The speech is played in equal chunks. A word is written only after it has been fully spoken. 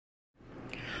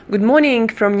Good morning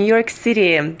from New York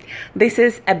City. This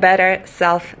is a Better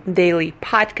Self Daily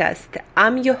podcast.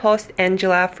 I'm your host,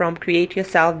 Angela from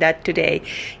CreateYourself.today,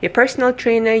 your personal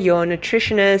trainer, your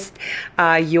nutritionist,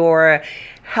 your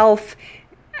health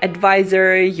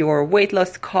advisor, your weight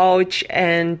loss coach,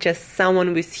 and just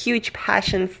someone with huge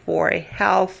passion for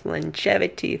health,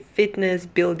 longevity, fitness,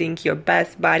 building your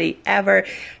best body ever,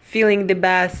 feeling the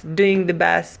best, doing the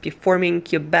best, performing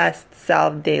your best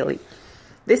self daily.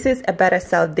 This is a Better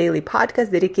Self Daily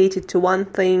podcast dedicated to one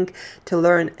thing: to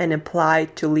learn and apply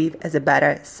to live as a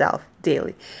better self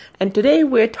daily. And today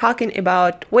we're talking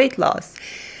about weight loss.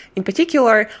 In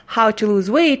particular, how to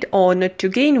lose weight or not to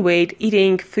gain weight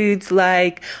eating foods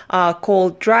like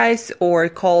cold rice or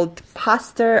cold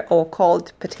pasta or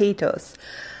cold potatoes.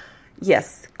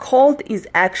 Yes, cold is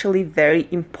actually very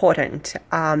important.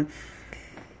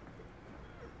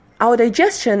 Our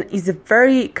digestion is a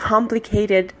very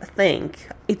complicated thing.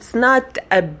 It's not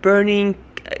a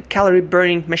calorie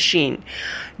burning machine.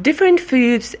 Different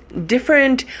foods,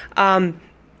 different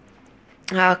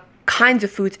kinds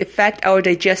of foods affect our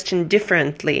digestion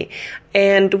differently.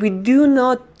 And we do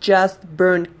not just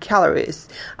burn calories.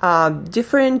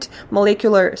 Different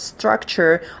molecular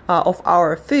structure of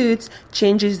our foods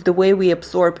changes the way we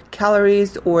absorb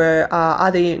calories or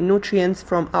other nutrients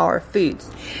from our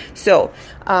foods. So,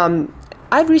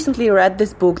 I've recently read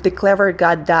this book, The Clever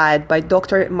Gut Diet by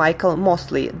Dr. Michael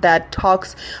Mosley, that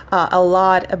talks a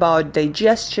lot about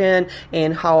digestion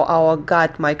and how our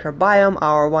gut microbiome,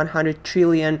 our 100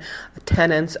 trillion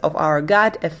tenants of our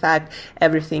gut, affect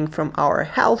everything from our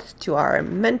health to our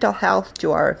mental health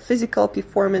to our physical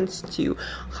performance to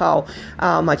how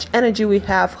much energy we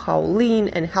have, how lean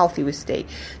and healthy we stay.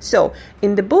 So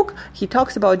in the book, he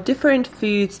talks about different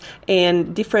foods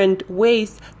and different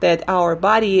ways that our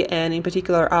body, and in particular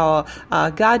our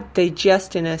gut,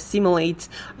 digests and assimilates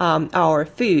our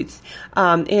foods.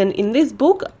 And in this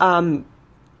book,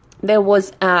 there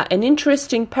was an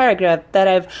interesting paragraph that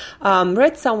I've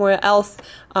read somewhere else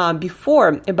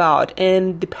before about,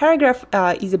 and the paragraph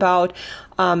is about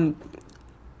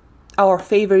our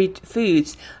favorite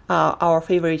foods, our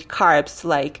favorite carbs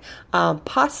like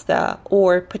pasta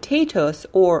or potatoes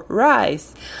or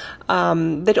rice.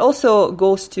 That also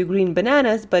goes to green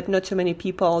bananas, but not so many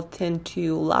people tend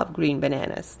to love green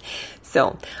bananas.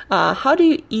 So how do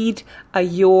you eat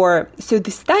So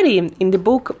the study in the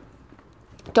book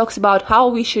talks about how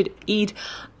we should eat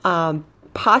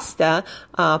pasta,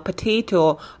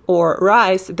 potato, or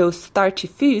rice, those starchy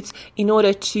foods, in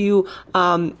order to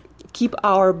keep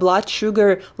our blood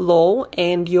sugar low,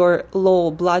 and your low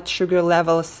blood sugar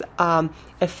levels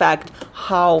affect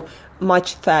how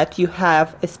much fat you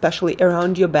have, especially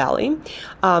around your belly.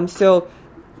 So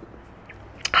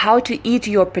how to eat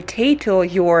your potato,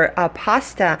 your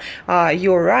pasta,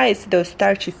 your rice, those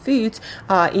starchy foods,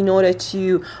 in order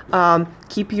to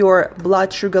keep your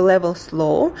blood sugar levels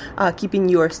low, keeping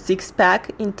your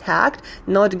six-pack intact,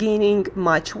 not gaining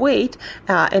much weight,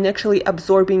 and actually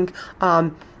absorbing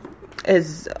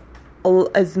as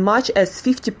much as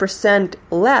 50%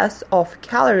 less of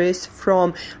calories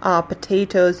from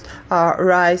potatoes,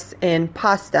 rice, and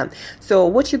pasta. So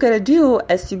what you gotta do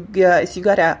is you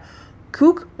gotta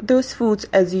cook those foods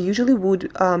as you usually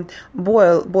would,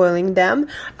 boiling them.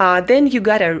 Then you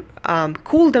gotta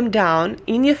cool them down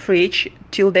in your fridge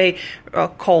till they are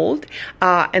cold,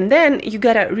 and then you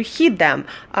gotta reheat them.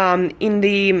 In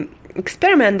the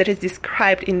experiment that is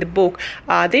described in the book,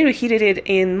 they reheated it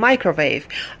in microwave.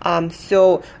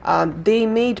 So they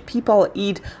made people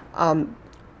eat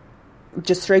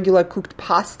just regular cooked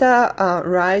pasta,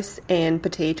 rice, and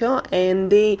potato, and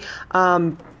they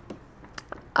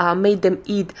made them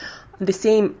eat the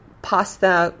same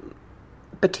pasta,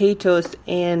 potatoes,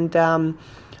 and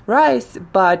rice,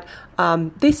 but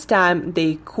this time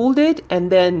they cooled it and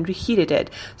then reheated it.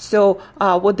 So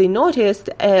what they noticed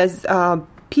is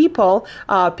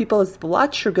people's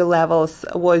blood sugar levels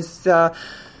was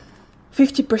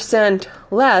 50%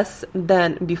 less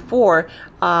than before,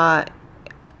 and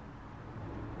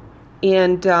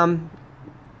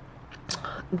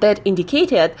that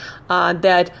indicated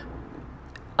that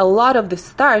a lot of the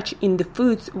starch in the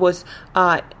foods was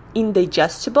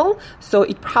indigestible, so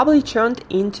it probably turned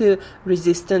into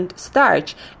resistant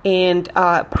starch, and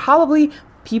probably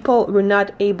people were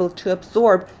not able to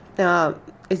absorb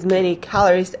as many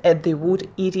calories as they would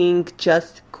eating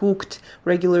just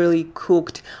regularly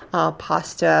cooked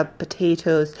pasta,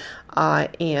 potatoes,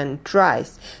 and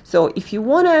rice. So if you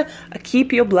want to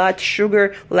keep your blood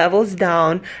sugar levels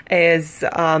down, as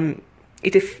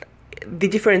if the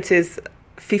difference is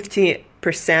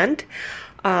 50%,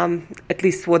 At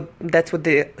least that's what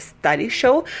the studies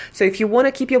show. So if you want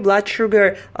to keep your blood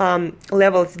sugar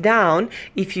levels down,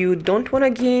 if you don't want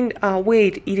to gain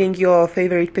weight eating your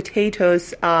favorite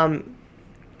potatoes,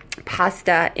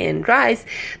 pasta and rice,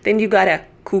 then you gotta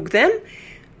cook them,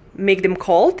 make them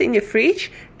cold in your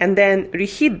fridge, and then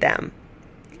reheat them.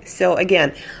 So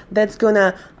again, that's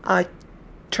gonna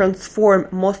transform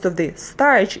most of the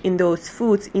starch in those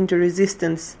foods into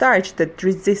resistant starch that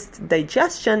resists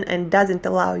digestion and doesn't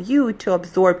allow you to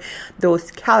absorb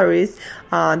those calories.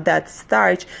 That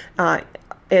starch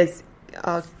is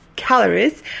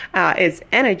calories is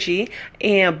energy,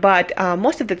 but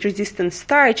most of that resistant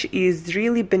starch is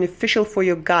really beneficial for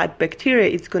your gut bacteria.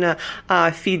 It's gonna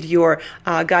feed your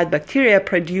gut bacteria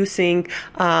producing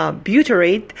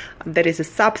butyrate. That is a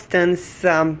substance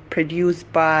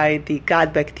produced by the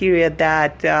gut bacteria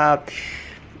that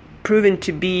proven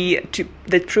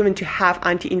to have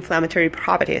anti-inflammatory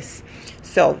properties.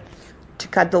 So, to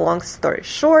cut the long story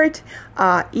short,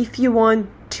 if you want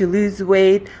to lose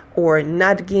weight or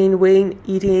not gain weight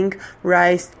eating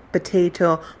rice,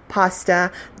 potato, pasta,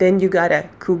 then you gotta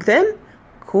cook them,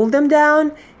 cool them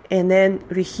down, and then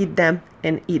reheat them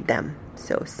and eat them.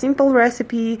 So simple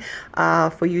recipe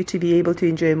for you to be able to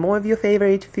enjoy more of your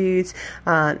favorite foods,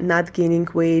 not gaining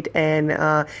weight,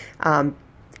 and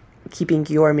keeping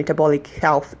your metabolic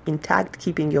health intact,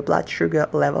 keeping your blood sugar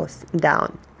levels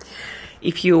down.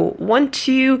 If you want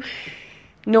to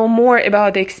know more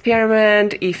about the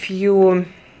experiment, if you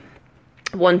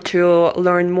want to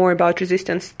learn more about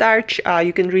resistant starch,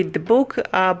 you can read the book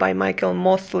by Michael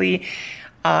Mosley,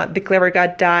 The Clever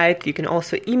Gut Diet. You can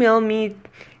also email me,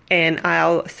 and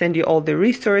I'll send you all the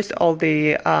resources, all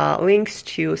the links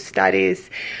to studies.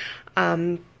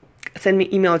 Send me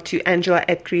email to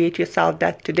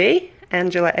angela@createyourself.today,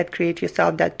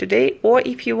 angela@createyourself.today, or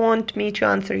if you want me to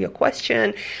answer your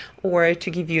question or to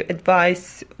give you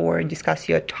advice or discuss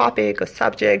your topic or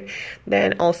subject,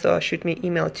 then also shoot me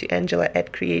email to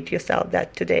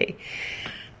angela@createyourself.today.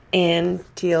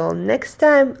 Until next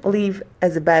time, live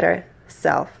as a better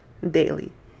self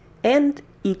daily, and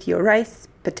eat your rice,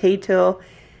 potato,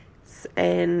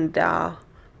 and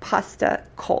pasta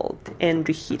cold and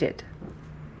reheated.